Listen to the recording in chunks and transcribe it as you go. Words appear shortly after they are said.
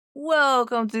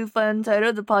Welcome to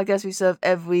FunUntitled, the podcast we serve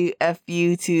every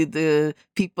FU to the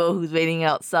people who's waiting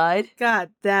outside. God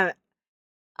damn it.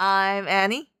 I'm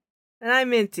Annie. And I'm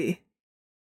Minty.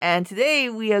 And today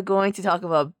we are going to talk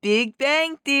about Big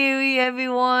Bang Theory,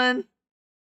 everyone.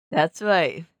 That's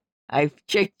right. I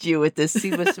tricked you with the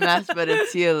Super Smash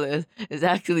Bros. Tier list. It's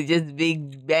actually just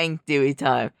Big Bang Theory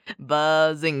time.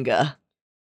 Bazinga.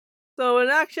 So in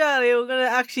actuality, we're going to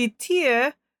actually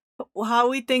tier how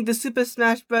we think the Super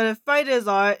Smash Bros. Fighters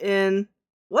are in...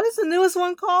 What is the newest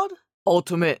one called?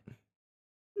 Ultimate.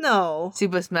 No.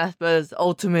 Super Smash Bros.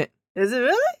 Ultimate. Is it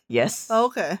really? Yes. Oh,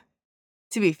 okay.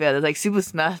 To be fair, there's like Super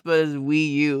Smash Bros.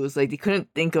 Wii U. It's like they couldn't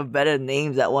think of better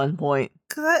names at one point.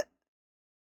 Because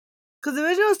the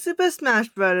original Super Smash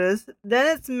Bros.,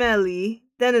 then it's Melee,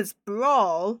 then it's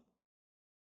Brawl.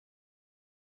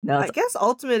 Now I guess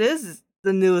Ultimate is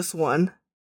the newest one.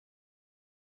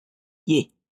 Yeah.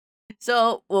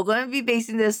 So we're going to be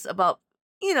basing this about,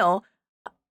 we're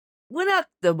not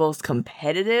the most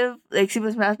competitive, like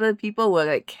Super Smash Bros. People. We're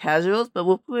like casuals, but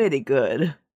we're pretty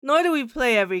good. Nor do we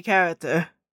play every character.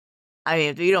 I mean,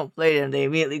 if you don't play them, they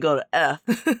immediately go to F.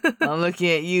 I'm looking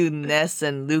at you, Ness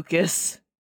and Lucas.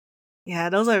 Yeah,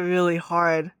 those are really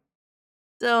hard.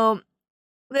 So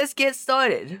let's get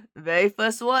started. Very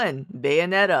first one,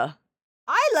 Bayonetta.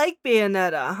 I like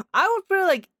Bayonetta. I would put her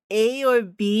like A or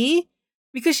B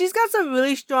because she's got some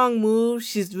really strong moves.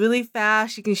 She's really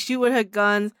fast. She can shoot with her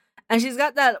guns, and she's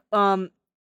got that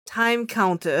time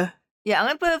counter. Yeah, I'm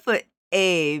gonna put it for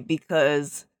A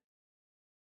because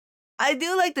I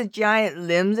do like the giant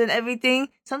limbs and everything.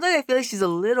 Sometimes I feel like she's a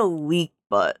little weak,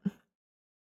 but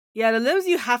yeah, the limbs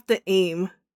you have to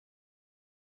aim.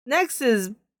 Next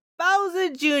is Bowser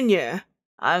Jr.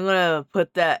 I'm gonna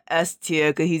put that S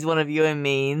tier because he's one of your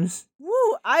mains.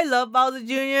 Woo! I love Bowser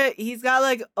Jr. He's got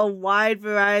like a wide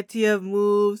variety of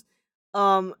moves.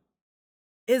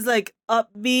 His like up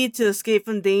B to escape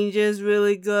from danger is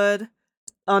really good.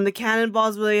 The cannonball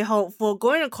is really helpful.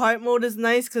 Going to kart mode is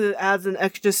nice because it adds an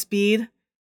extra speed.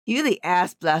 He really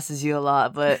ass blasts you a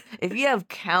lot, but if you have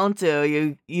counter,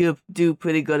 you do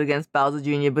pretty good against Bowser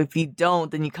Jr. But if you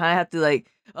don't, then you kind of have to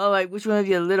like, which one of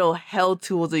your little hell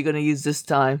tools are you gonna use this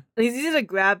time? And he's easy to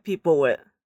grab people with.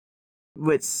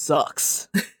 Which sucks.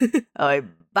 Alright,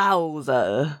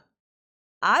 Bowser.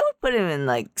 I would put him in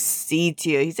like C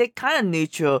tier. He's like kind of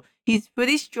neutral. He's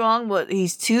pretty strong, but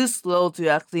he's too slow to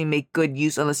actually make good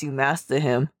use unless you master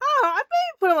him. Oh, I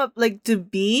maybe put him up like to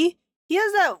B. He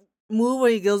has that move where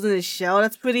he goes in his shell.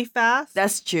 That's pretty fast.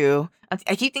 That's true.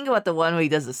 I keep thinking about the one where he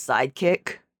does the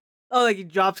sidekick. Oh, like he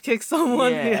drops kick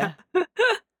someone? Yeah. We'll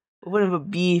put him for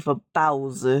B for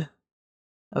Bowser.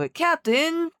 Okay,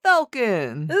 Captain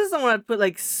Falcon. This is someone I'd put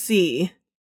like C.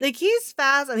 Like he's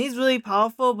fast and he's really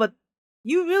powerful, but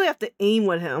you really have to aim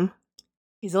with him.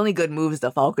 His only good move is the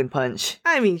Falcon Punch.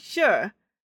 I mean, sure.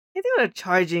 I think what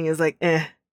charging is like, eh.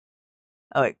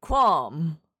 Alright,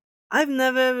 Qualm. I've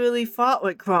never really fought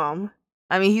with Crom.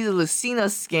 I mean, he's a Lucina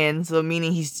skin, so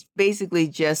meaning he's basically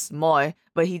just Moi,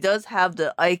 but he does have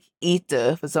the Ike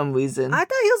Ether for some reason. I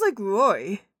thought he was like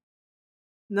Roy.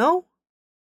 No?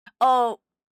 Oh,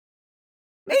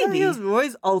 I thought maybe. he was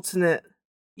Roy's alternate.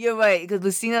 You're right, because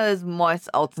Lucina is Moi's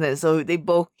alternate, so he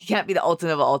can't be the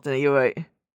alternate of an alternate, you're right.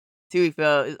 To be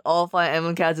fair, all Fire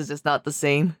Emblem characters just not the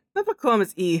same. I put Crom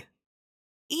as E.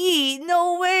 E?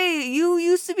 No way! You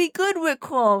used to be good with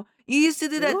Qualm. You used to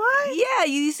do that. What? Yeah,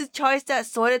 you used to charge that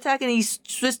sword attack and you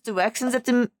switch directions at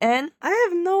the end. I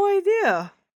have no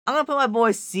idea. I'm gonna put my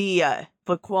boy C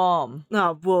for Qualm.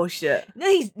 No, bullshit.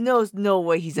 There's no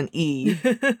way he's an E.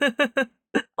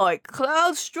 Alright,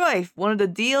 Cloud Strife, one of the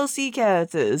DLC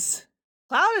characters.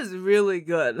 Cloud is really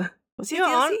good. Was he You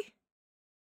know, DLC?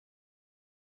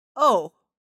 Oh.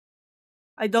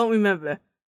 I don't remember.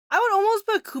 I would almost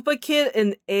put Koopa Kid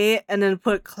in A and then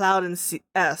put Cloud in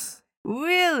S.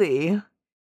 Really?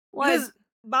 Why? Because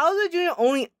Bowser Jr.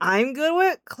 only I'm good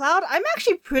with. Cloud, I'm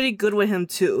actually pretty good with him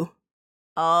too.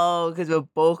 Oh, because we're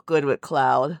both good with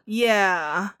Cloud.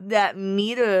 Yeah. That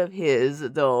meter of his,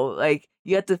 though, like,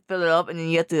 you have to fill it up and then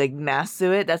you have to, like,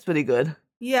 master it. That's pretty good.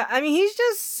 Yeah, I mean, he's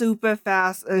just super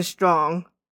fast and strong.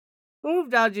 We'll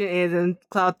move down to A and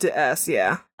Cloud to S,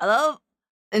 yeah. I love,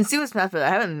 in Super Smash Bros., I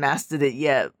haven't mastered it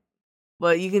yet,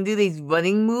 but you can do these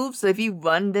running moves. So if you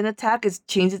run, then attack, it's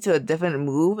changed it to a different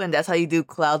move, and that's how you do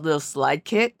Cloud's little slide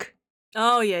kick.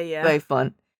 Oh, yeah. Very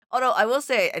fun. Although, I will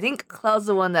say, I think Cloud's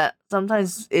the one that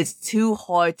sometimes it's too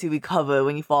hard to recover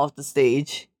when you fall off the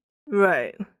stage.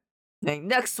 Right. Like,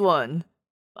 next one.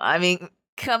 I mean,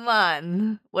 come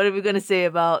on. What are we gonna say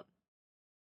about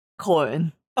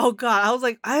Corrin? Oh, God, I was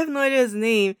like, I have no idea his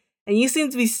name. and you seem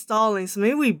to be stalling, so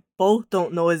maybe we both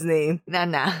don't know his name. Nah.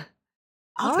 I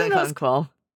I'll wanna say know Chrome.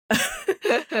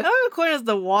 I know Corn is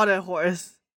the water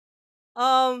horse.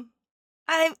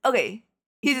 Okay.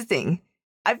 Here's the thing.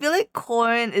 I feel like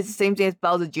Corrin is the same thing as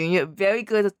Bowser Jr. Very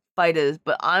good at fighters,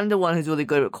 but I'm the one who's really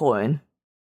good with Corrin.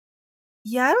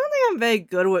 Yeah, I don't think I'm very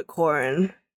good with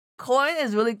Corn. Corrin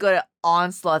is really good at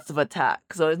onslaughts of attack,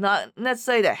 so it's not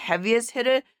necessarily the heaviest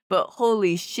hitter, but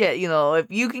holy shit, if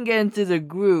you can get into the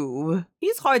groove.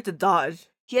 He's hard to dodge.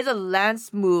 He has a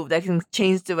lance move that can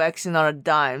change direction on a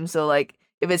dime, so like,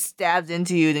 if it stabs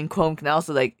into you, then Chrome can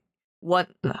also Chrome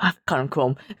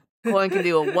can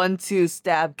do a 1-2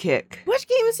 stab kick. Which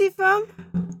game is he from?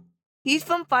 He's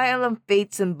from Fire Emblem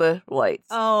Fates and Birthrights.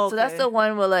 Oh, okay. So that's the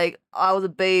one where, like, I was a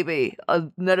baby,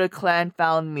 another clan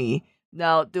found me.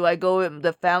 Now, do I go with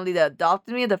the family that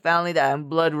adopted me or the family that I'm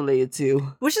blood related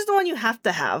to? Which is the one you have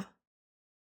to have?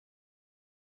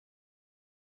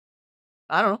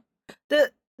 I don't know.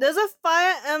 There's a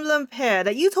Fire Emblem pair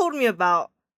that you told me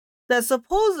about that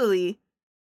supposedly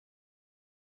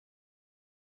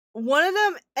one of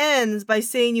them ends by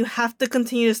saying you have to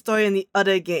continue the story in the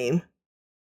other game.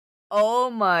 Oh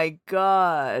my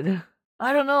god.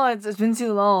 I don't know, it's been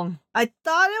too long. I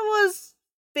thought it was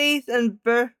Faith and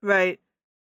Birthright,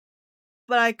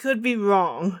 but I could be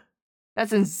wrong.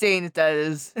 That's insane if that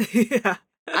is. Yeah.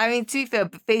 I mean, to be fair,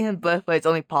 Faith and Birthright's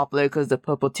only popular because the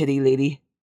purple titty lady.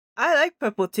 I like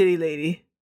purple titty lady.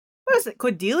 What is it,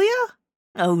 Cordelia?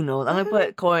 Oh no, I'm gonna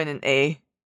put Corrin in A.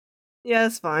 Yeah,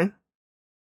 that's fine.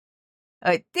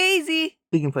 Alright, Daisy!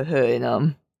 We can put her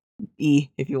in E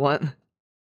if you want.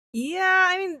 Yeah,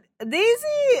 I mean,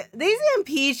 Daisy and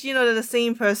Peach, they're the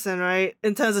same person, right?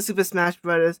 In terms of Super Smash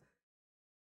Brothers.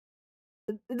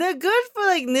 They're good for,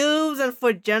 like, noobs and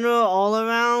for general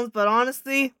all-arounds, but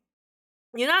honestly,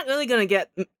 you're not really gonna get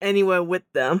anywhere with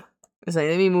them. It's like,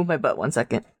 let me move my butt 1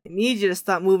 second. I need you to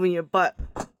stop moving your butt.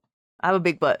 I have a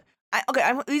big butt.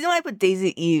 The reason why I put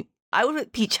Daisy E, I would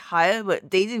put Peach higher, but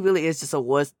Daisy really is just a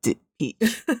worse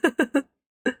Peach.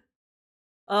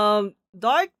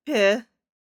 Dark Pit.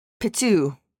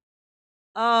 Pitu.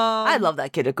 I love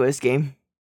that Kid Icarus game.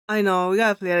 I know, we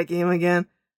gotta play that game again.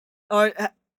 Or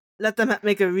let them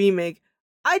make a remake.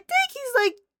 I think he's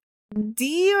like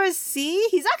D or C.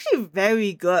 He's actually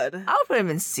very good. I'll put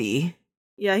him in C.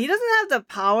 Yeah, he doesn't have the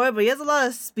power, but he has a lot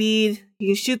of speed. He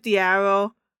can shoot the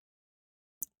arrow.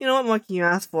 You know, what more can you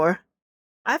ask for?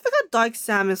 I forgot Dark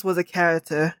Samus was a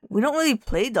character. We don't really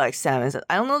play Dark Samus.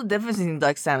 I don't know the difference between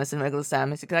Dark Samus and regular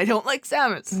Samus because I don't like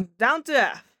Samus. Down to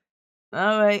F.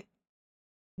 Alright.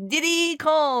 Diddy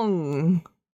Kong!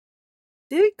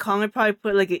 Diddy Kong would probably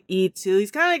put like an E2.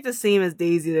 He's kind of like the same as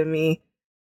Daisy to me.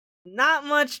 Not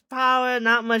much power,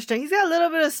 not much strength. He's got a little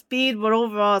bit of speed, but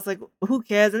overall it's like, who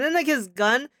cares? And then like his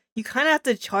gun, you kind of have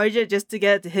to charge it just to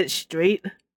get it to hit straight.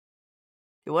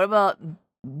 Okay, what about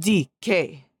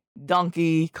DK?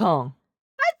 Donkey Kong.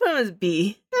 I'd put him as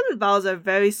B. Him and Bowser are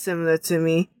very similar to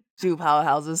me. Two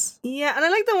powerhouses. Yeah, and I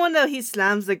like the one that he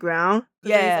slams the ground.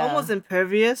 Yeah. He's almost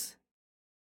impervious.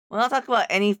 We'll not talk about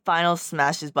any Final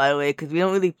Smashes, by the way, because we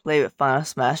don't really play with Final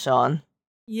Smash on.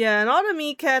 Yeah, and all the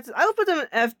Mii Cats, I would put them in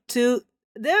F2.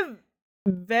 They're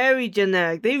very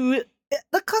generic. The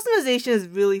customization is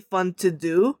really fun to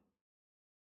do.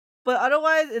 But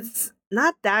otherwise, it's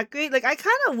not that great. Like, I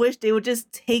kind of wish they would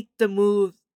just take the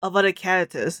moves of other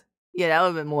characters. Yeah, that would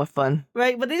have been more fun.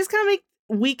 Right, but they just kind of make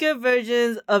weaker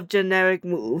versions of generic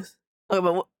moves. Okay,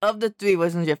 but of the three,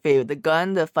 which one's your favorite? The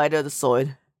gun, the fighter, or the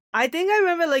sword? I think I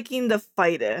remember liking the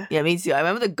fighter. Yeah, me too. I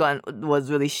remember the gun was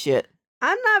really shit.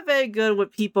 I'm not very good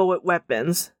with people with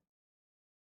weapons.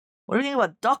 What do you think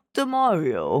about Dr.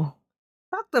 Mario?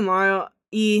 Dr. Mario,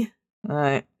 E.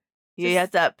 Alright. He has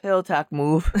that pill attack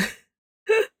move.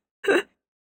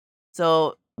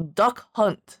 So, Duck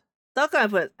Hunt. Duck Hunt I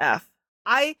put F.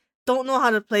 I don't know how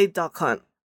to play Duck Hunt.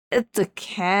 It's a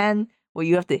can where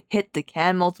you have to hit the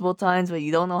can multiple times, but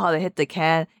you don't know how to hit the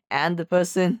can and the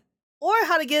person. Or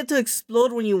how to get it to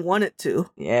explode when you want it to.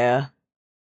 Yeah.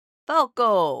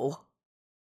 Falco.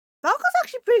 Falco's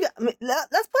actually pretty good. I mean,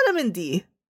 let's put him in D.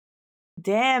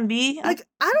 Damn, B. I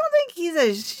don't think he's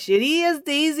as shitty as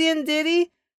Daisy and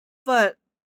Diddy, but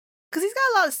because he's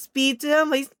got a lot of speed to him,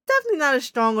 but he's definitely not as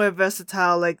strong or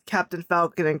versatile like Captain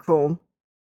Falcon and Chrome.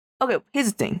 Okay, here's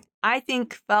the thing. I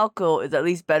think Falco is at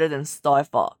least better than Star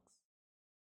Fox.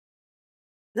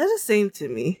 They're the same to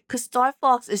me. Because Star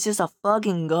Fox is just a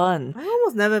fucking gun. I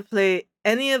almost never play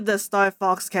any of the Star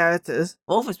Fox characters.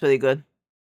 Wolf is pretty good.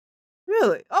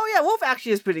 Really? Oh yeah, Wolf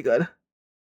actually is pretty good.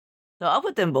 So I'll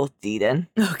put them both D then.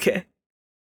 Okay.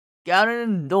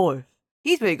 Ganondorf.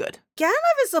 He's pretty good.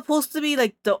 Ganondorf is supposed to be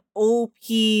like the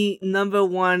OP number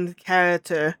 1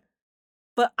 character,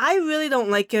 but I really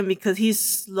don't like him because he's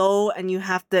slow and you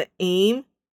have to aim.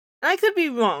 And I could be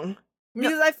wrong.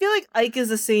 Because I feel like Ike is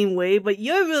the same way, but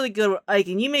you're really good with Ike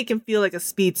and you make him feel like a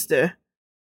speedster.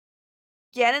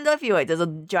 Ganondorf, you're right, there's a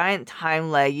giant time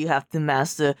lag you have to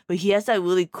master, but he has that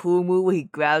really cool move where he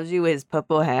grabs you with his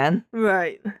purple hand.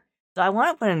 Right. So I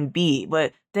want to put him in B,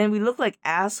 but then we look like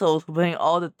assholes for putting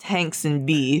all the tanks in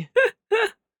B.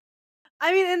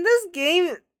 I mean, in this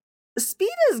game,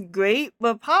 speed is great,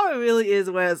 but power really is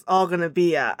where it's all gonna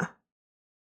be at.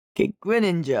 Okay,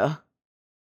 Greninja.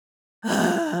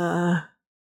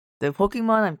 The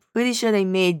Pokemon I'm pretty sure they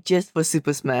made just for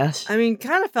Super Smash. I mean,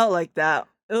 kind of felt like that.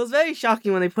 It was very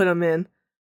shocking when they put him in.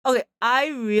 Okay, I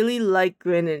really like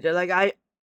Greninja. Like,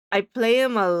 I play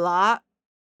him a lot,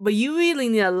 but you really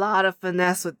need a lot of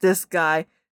finesse with this guy.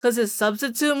 Because his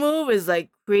substitute move is, like,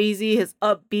 crazy. His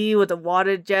up B with the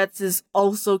water jets is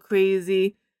also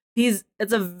crazy. It's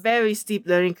a very steep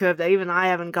learning curve that even I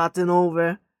haven't gotten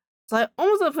over. So I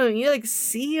almost want to put him either, like,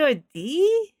 C or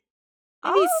D?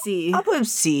 Maybe C. I'll put him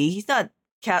C. He's not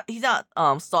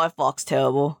Star Fox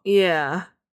terrible. Yeah.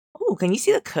 Oh, can you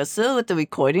see the cursor with the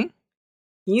recording?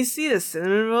 Can you see the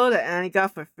cinnamon roll that Annie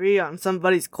got for free on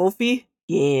somebody's Ko-fi?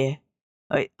 Yeah.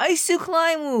 Alright, Ice to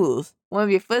Climb moves. One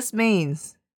of your first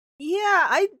mains. Yeah,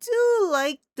 I do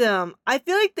like them. I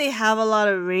feel like they have a lot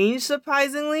of range,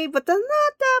 surprisingly, but they're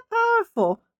not that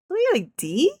powerful. So you like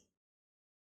D?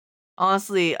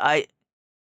 Honestly,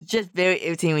 just very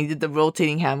irritating when you did the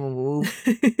rotating hammer move.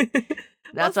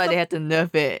 That's why they had to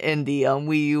nerf it in the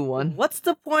Wii U one. What's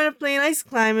the point of playing Ice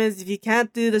Climbers if you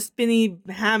can't do the spinny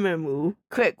hammer move?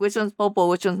 Quick, which one's Popo,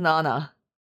 which one's Nana?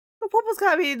 Well, Popo's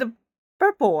gotta be the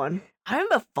purple one. I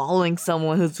remember following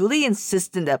someone who's really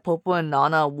insistent that Popo and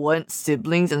Nana weren't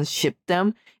siblings and shipped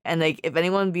them. And like, if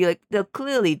anyone would be like, they're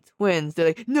clearly twins, they're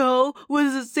like, no, what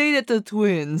does it say that they're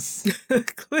twins?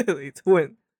 Clearly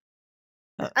twins.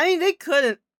 I mean, they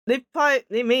couldn't.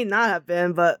 They may not have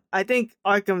been, but I think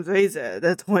Arkham's Razor,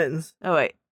 they're twins.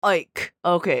 Alright, Ike.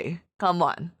 Okay, come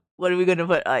on. What are we gonna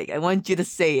put Ike? I want you to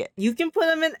say it. You can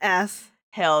put him in S.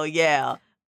 Hell yeah.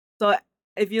 So,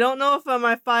 if you don't know from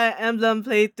my Fire Emblem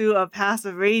playthrough of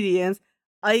Passive Radiance,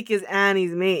 Ike is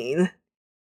Annie's main.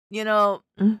 You know,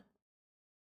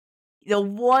 the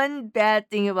one bad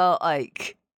thing about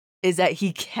Ike is that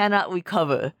he cannot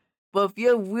recover. But if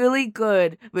you're really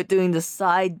good with doing the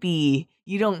side B,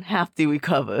 you don't have to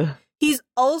recover. He's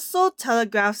also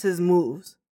telegraphs his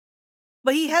moves.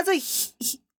 But he has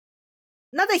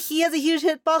not that he has a huge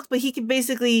hitbox, but he can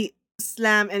basically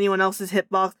slam anyone else's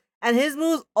hitbox. And his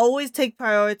moves always take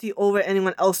priority over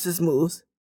anyone else's moves.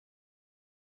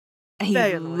 And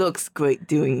he looks great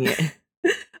doing it.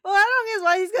 Well, I don't guess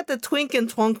why he's got the twink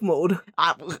and twunk mode.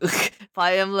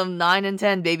 Fire Emblem 9 and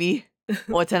 10, baby.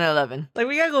 Or 10 and 11. Like,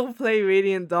 we gotta go play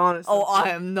Radiant Dawn or something. Oh, I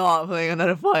am not playing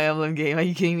another Fire Emblem game. Are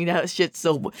you kidding me? That shit's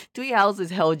so... 3 houses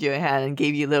held your hand and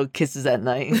gave you little kisses at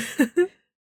night.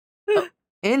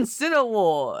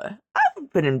 Incineroar. I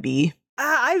would put in B.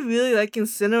 I really like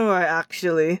Incineroar,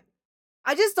 actually.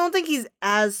 I just don't think he's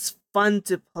as fun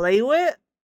to play with.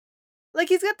 Like,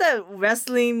 he's got that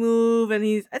wrestling move, and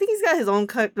I think he's got his own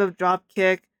kind of drop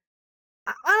kick.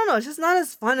 I don't know, it's just not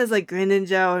as fun as, like,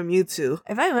 Greninja or Mewtwo.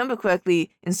 If I remember correctly,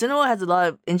 Incineroar has a lot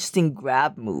of interesting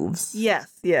grab moves.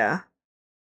 Yes, yeah.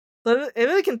 So it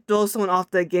really can throw someone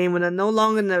off their game when they're no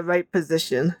longer in the right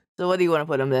position. So what do you want to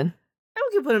put him in? I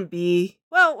think we can put him B.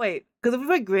 Well, wait, because if we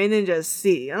put Greninja as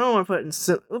C, I don't want to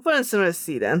put we'll put Incineroar as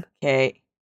C then. Okay.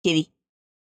 Kitty.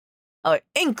 Alright,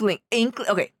 Inkling.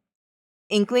 Okay.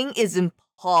 Inkling is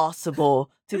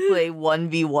impossible to play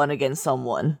 1v1 against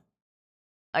someone.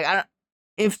 Like,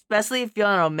 especially if you're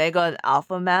on Omega and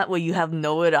Alpha map where you have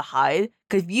nowhere to hide.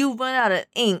 Because if you run out of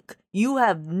ink, you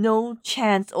have no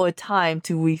chance or time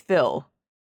to refill.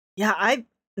 Yeah, I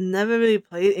never really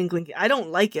played Inkling. I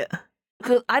don't like it.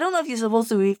 Because I don't know if you're supposed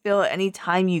to refill any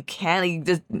time you can. Like, you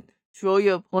just throw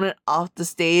your opponent off the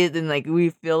stage and, like,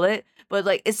 refill it. But,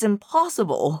 like, it's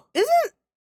impossible.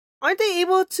 Aren't they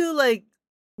able to, like,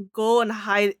 go and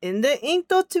hide in the ink,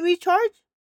 though, to recharge?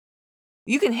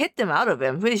 You can hit them out of it.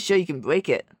 I'm pretty sure you can break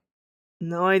it.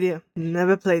 No idea.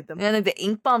 Never played them. And like, the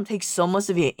ink bomb takes so much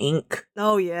of your ink.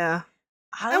 Oh, yeah.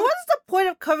 And what is the point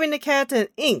of covering the character in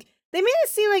ink? They made it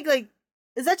seem like,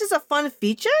 is that just a fun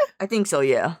feature? I think so,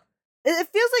 yeah. It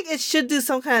feels like it should do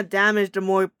some kind of damage the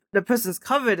more the person's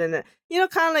covered in it. You know,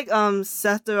 kind of like,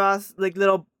 Sephiroth's, like,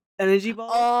 little energy ball.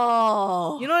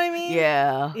 Oh. You know what I mean?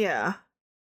 Yeah. Yeah.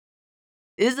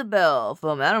 Isabelle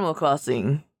from Animal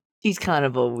Crossing. She's kind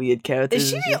of a weird character. Is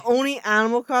she isn't the only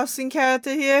Animal Crossing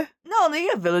character here? No, they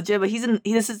got Villager, but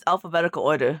this is alphabetical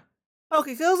order.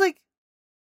 Okay, because I was like,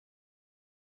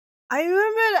 I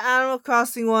remember the Animal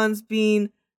Crossing ones being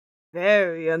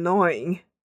very annoying.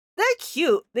 They're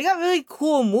cute. They got really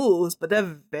cool moves, but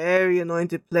they're very annoying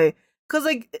to play. Cause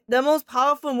like the most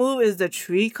powerful move is the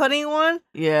tree cutting one.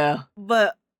 Yeah.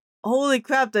 But holy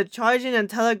crap, the charging and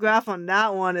telegraph on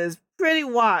that one is pretty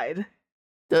wide.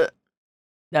 That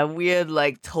weird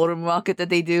like totem rocket that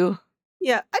they do.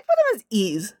 Yeah, I put them as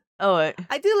ease. Oh, right.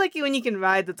 I do like it when you can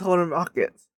ride the totem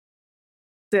rockets.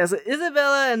 So yeah, so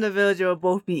Isabella and the villager will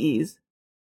both be ease.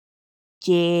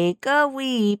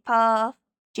 Jigglypuff,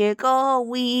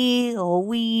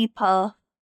 Jigglypuff.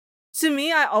 To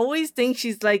me, I always think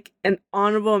she's like an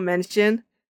honorable mention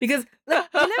because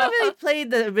like we never really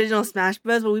played the original Smash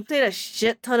Bros, but we played a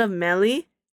shit ton of Melee,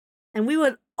 and we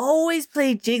would always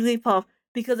play Jigglypuff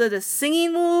because of the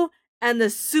singing move and the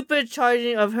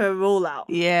supercharging of her rollout.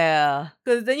 Yeah.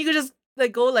 Because then you could just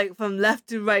like go like from left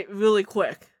to right really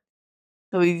quick.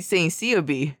 So he's saying C or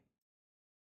B?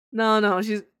 No,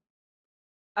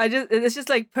 it's just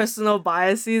like personal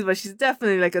biases, but she's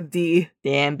definitely like a D.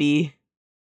 Damn B.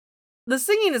 The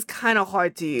singing is kind of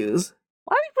hard to use.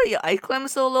 Why do you put your Ice Climber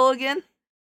so low again?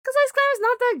 Because Ice Climber's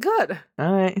not that good.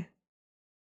 Alright.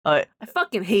 I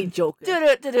fucking hate Joker.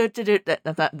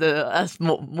 That's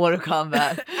Mortal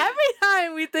Kombat. Every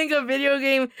time we think of video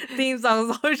game theme songs,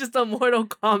 it's always just a Mortal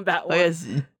Kombat one. Oh yes,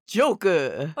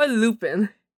 Joker. Or Lupin.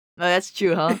 Oh, that's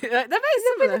true, huh? They're very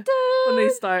similar when they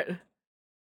start.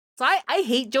 So I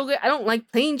hate Joker. I don't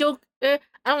like playing Joker. I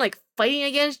don't like fighting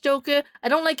against Joker. I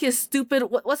don't like his stupid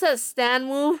what's that stand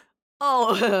move?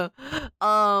 Oh,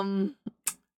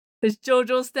 His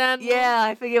JoJo stand move? yeah,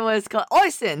 I forget what it's called.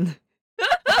 Orson.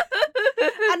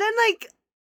 And then like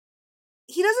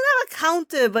he doesn't have a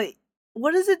counter, but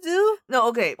what does it do? No,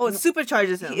 okay. Oh, it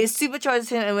supercharges him. It supercharges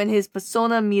him, and when his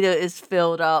persona meter is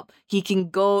filled up, he can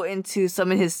go into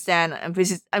summon his stand. I'm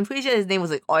pretty sure his name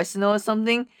was like Arsenal or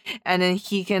something, and then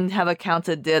he can have a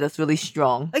counter there that's really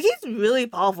strong. Like he's really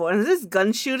powerful, and his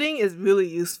gun shooting is really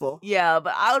useful. Yeah,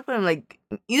 but I would put him like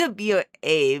either B or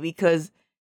A because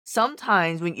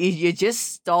sometimes when you're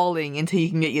just stalling until you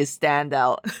can get your stand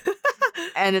out.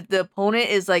 And if the opponent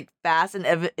is like fast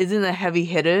and isn't a heavy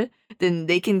hitter, then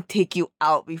they can take you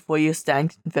out before your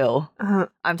stand can fill.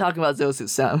 I'm talking about Zero Suit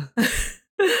Sam.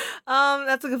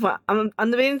 That's a good point.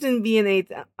 I'm debating between B and A.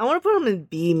 I want to put him in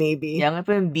B, maybe. Yeah, I'm gonna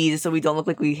put him in B so we don't look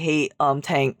like we hate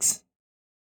tanks.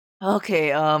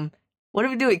 Okay, what do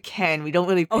we do with Ken? We don't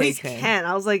really play he's Ken.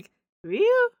 I was like, Ryu?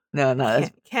 No,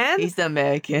 that's Ken? he's the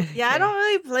American. Yeah, I don't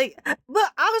really play.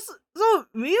 But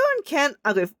Ryu and Ken.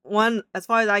 Okay, one as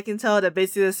far as I can tell, they're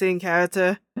basically the same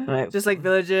character, Right. just like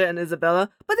Villager and Isabella.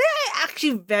 But they are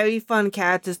actually very fun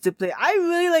characters to play. I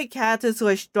really like characters who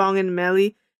are strong in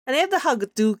melee, and they have the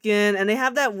Hadouken, and they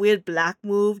have that weird black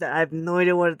move that I have no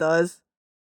idea what it does.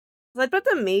 So I'd put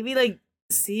them maybe like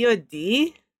C or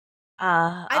D.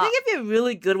 I think if you're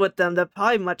really good with them, they're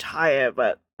probably much higher.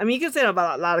 But I mean, you can say that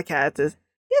about a lot of characters.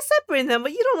 You're separating them,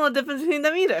 but you don't know the difference between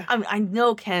them either. I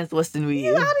know Ken's worse than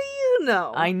Ryu. How do you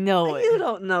know? I know it. You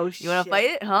don't know shit. You wanna fight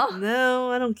it, huh?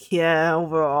 No, I don't care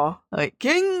overall. Alright,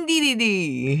 King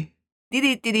DDD.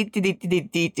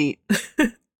 DDD.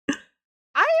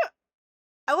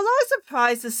 I was always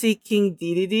surprised to see King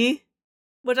Dedede,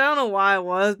 which I don't know why it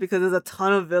was, because there's a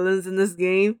ton of villains in this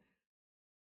game.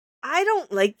 I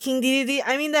don't like King Dedede.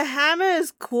 I mean, the hammer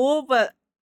is cool, but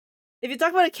if you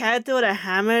talk about a character with a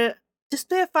hammer, just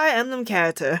play a Fire Emblem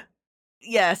character.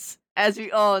 Yes, as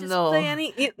we all Just know, play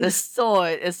any... the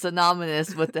sword is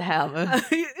synonymous with the hammer.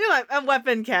 you know, a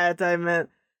weapon character, I meant.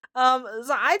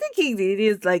 So I think King Dedede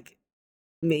is like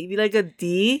maybe like a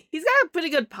D. He's got a pretty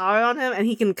good power on him, and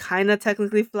he can kind of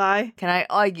technically fly. Can I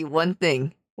argue one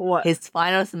thing? What? His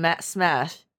final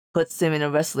smash puts him in a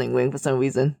wrestling ring for some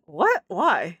reason. What?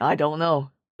 Why? I don't know.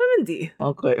 Put him in D.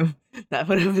 Okay, that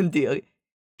would have been deal.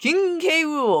 King K.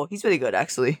 Rool. He's pretty good,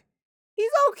 actually.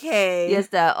 He's okay. He has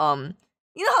that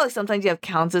you know how like, sometimes you have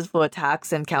counters for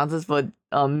attacks and counters for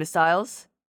missiles?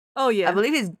 Oh yeah. I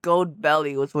believe his gold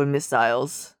belly was for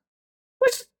missiles.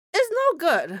 Which is no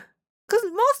good. Because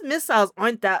most missiles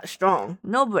aren't that strong.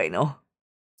 No bueno.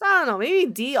 So I don't know,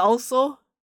 maybe D also.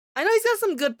 I know he's got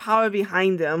some good power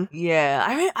behind him.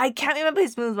 Yeah, I can't remember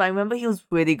his moves, but I remember he was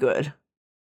pretty good.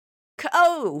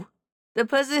 Oh! The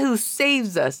person who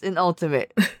saves us in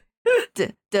Ultimate.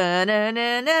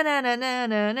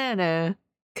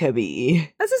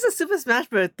 Kirby. That's just a Super Smash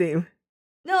Bros. Theme.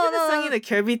 No. Singing the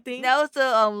Kirby theme. That was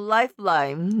the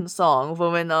Lifeline song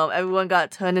for when everyone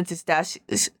got turned into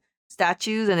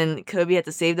statues and then Kirby had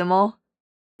to save them all.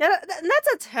 Yeah,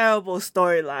 that's a terrible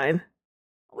storyline.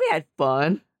 We had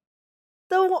fun.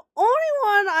 The only one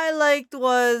I liked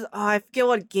was I forget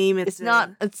what game it's in.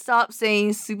 Not. Stop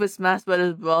saying Super Smash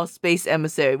Bros. Brawl Space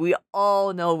Emissary. We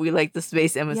all know we like the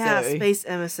Space Emissary. Yeah, Space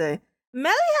Emissary.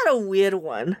 Melee had a weird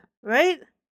one, right?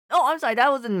 Oh, I'm sorry.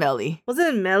 That was in Melee. Was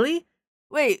it in Melee?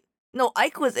 Wait, no,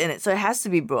 Ike was in it, so it has to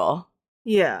be Brawl.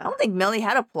 Yeah. I don't think Melee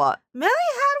had a plot. Melee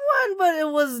had one, but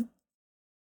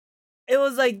it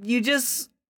was like you just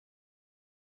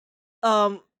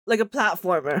like a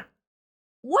platformer.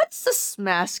 What's the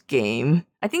Smash game?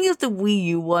 I think it was the Wii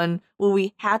U one where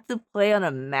we had to play on a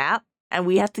map and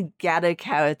we had to gather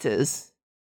characters.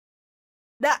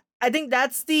 I think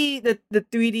that's the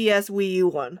 3DS Wii U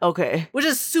one. Okay. Which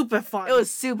is super fun. It was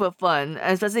super fun,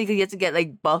 and especially because you get to get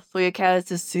like buffs for your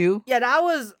characters too. Yeah,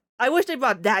 I wish they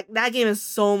brought that. That game is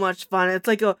so much fun. It's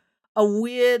like a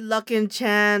weird luck and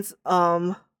chance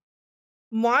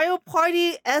Mario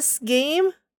Party-esque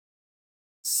game.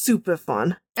 Super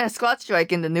fun. And Squad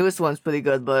Strike in the newest one's pretty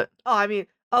good, but Oh, I mean,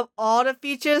 of all the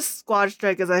features, Squad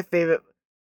Strike is my favorite.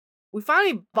 We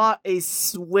finally bought a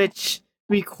Switch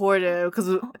recorder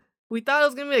because we thought it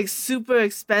was gonna be like super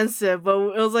expensive, but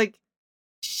it was like,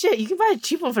 shit, you can buy a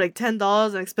cheap one for like $10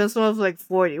 and an expensive one for like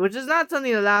 $40, which is not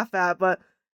something to laugh at, but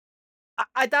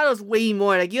I thought it was way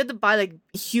more. Like, you had to buy like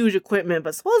huge equipment,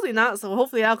 but supposedly not, so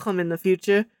hopefully that'll come in the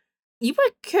future. You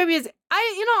put Kirby as,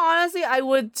 honestly, I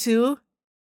would too.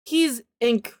 He's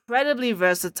incredibly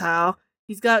versatile.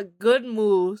 He's got good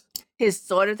moves. his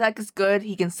sword attack is good.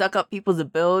 He can suck up people's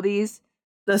abilities.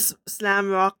 The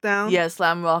slam rock down. Yeah,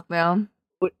 slam rock down.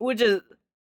 Which is,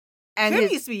 And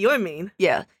Kirby used to be your main.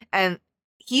 yeah, and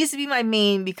he used to be my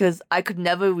main because I could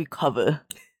never recover.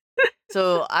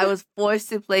 So I was forced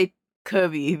to play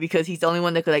Kirby because he's the only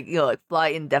one that could like fly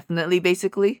indefinitely,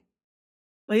 basically.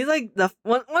 But he's like the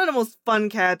one of the most fun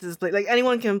characters to play. Like,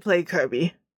 anyone can play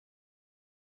Kirby.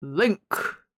 Link.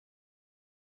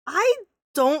 I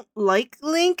don't like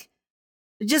Link,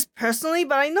 just personally,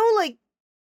 but I know, like,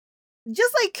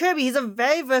 just like Kirby, he's a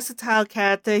very versatile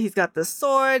character. He's got the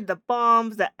sword, the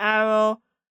bombs, the arrow.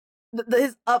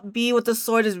 His up B with the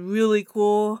sword is really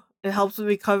cool. It helps with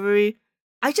recovery.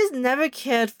 I just never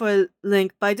cared for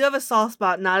Link, but I do have a soft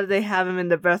spot now that they have him in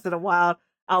the Breath of the Wild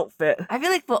outfit. I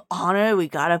feel like for honor, we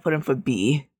gotta put him for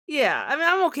B. Yeah, I mean,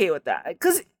 I'm okay with that.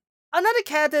 Because another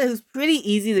character who's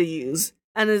pretty easy to use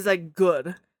and is, like,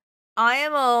 good.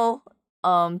 IMO,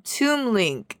 Tomb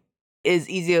Link is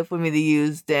easier for me to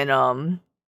use than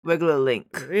regular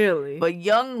Link. Really? But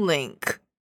Young Link,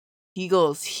 he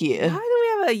goes here. Why do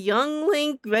we have a Young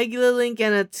Link, regular Link,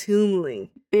 and a Tomb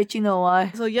Link? Bitch, you know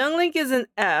why? So Young Link is an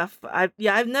F. I've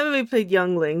never really played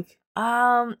Young Link.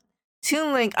 Tomb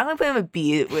Link, I'm gonna put him a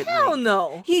B with Hell Link.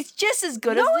 no. He's just as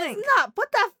good as Link. No, he's not.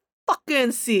 Put that fucker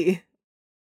in C.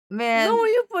 Man. No,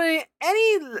 you're putting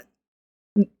any...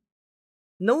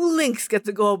 No links get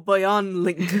to go beyond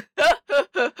Link.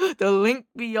 The Link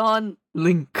beyond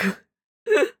Link.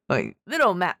 Like,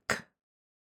 Little Mac.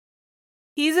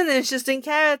 He's an interesting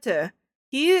character.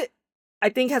 He, I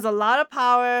think, has a lot of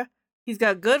power. He's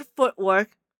got good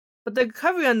footwork, but the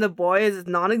recovery on the boy is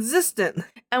non-existent.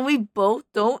 And we both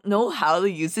don't know how to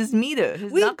use his meter,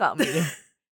 his knockout meter.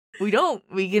 We don't.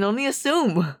 We can only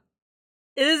assume.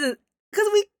 It isn't, because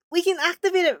we can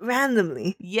activate it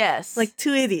randomly. Yes. Like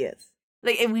two idiots.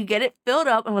 Like, if we get it filled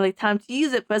up and we're like, time to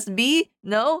use it, press B?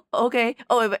 No? Okay.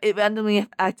 Oh, it randomly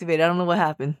activated. I don't know what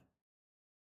happened.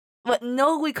 But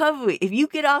no recovery. If you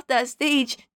get off that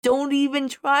stage, don't even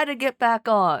try to get back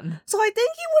on. So I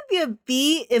think he would be a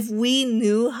B if we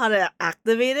knew how to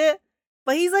activate it,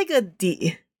 but he's like a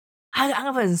D. I'm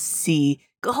gonna put in C.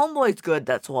 Homeboy's good,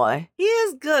 that's why. He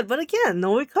is good, but again,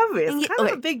 no recovery. It's kind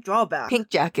of a big drawback.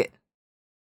 Pink jacket.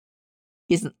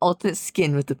 He has an alternate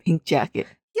skin with the pink jacket.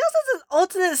 He also has an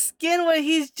alternate skin where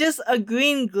he's just a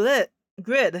green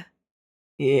grid.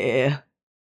 Yeah.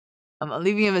 I'm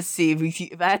leaving him a C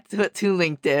if I had to put two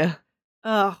Link there.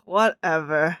 Ugh,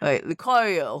 whatever. Alright,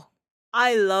 Lucario.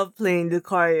 I love playing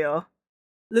Lucario.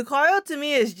 Lucario to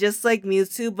me is just like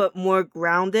Mewtwo, but more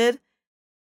grounded.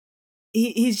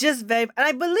 He's just very... And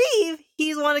I believe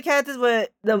he's one of the characters where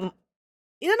the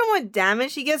more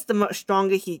damage he gets, the more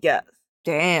stronger he gets.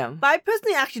 Damn. But I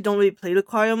personally actually don't really play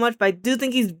Lucario much, but I do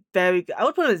think he's very good. I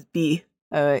would put him as B.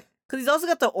 Alright. Because he's also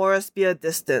got the Aura Spear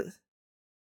distance.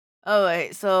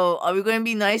 Alright, so are we going to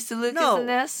be nice to Lucas and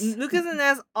Ness? Lucas and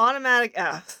Ness, automatic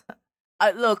F.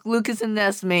 Look, Lucas and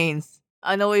Ness mains.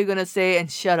 I know what you're going to say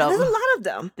and shut up. There's a lot of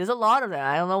them. There's a lot of them.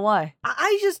 I don't know why.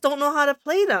 I just don't know how to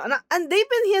play them. And they've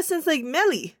been here since, like,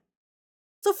 Melee.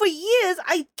 So for years,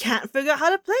 I can't figure out how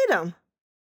to play them.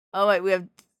 Alright, we have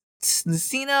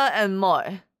Lucina and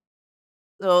Mar.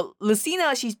 So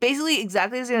Lucina, she's basically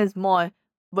exactly the same as Moi,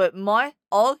 but Moi,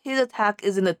 all his attack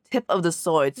is in the tip of the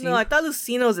sword. No, I thought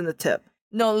Lucino's in the tip.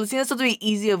 No, Lucina's supposed to be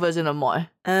easier version of Moi.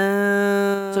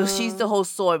 So she's the whole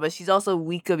sword, but she's also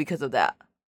weaker because of that.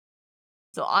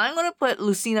 So I'm gonna put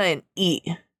Lucina in E.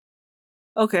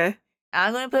 Okay.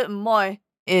 I'm gonna put Moi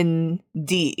in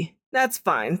D. That's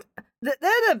fine. They're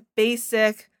the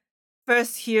basic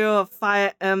first hero of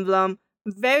Fire Emblem.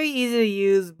 Very easy to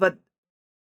use, but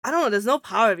I don't know, there's no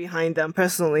power behind them,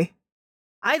 personally.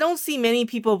 I don't see many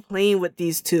people playing with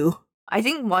these two. I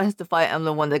think Moi is the Fire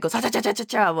Emblem one that goes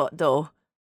cha-cha-cha-cha-cha, though,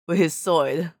 with his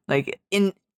sword. Like,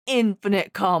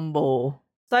 infinite combo.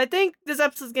 So I think this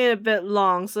episode's getting a bit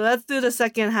long, so let's do the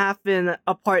second half in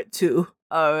a part 2.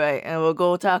 Alright, and we'll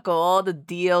go tackle all the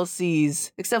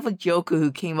DLCs, except for Joker,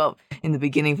 who came up in the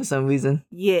beginning for some reason.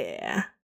 Yeah.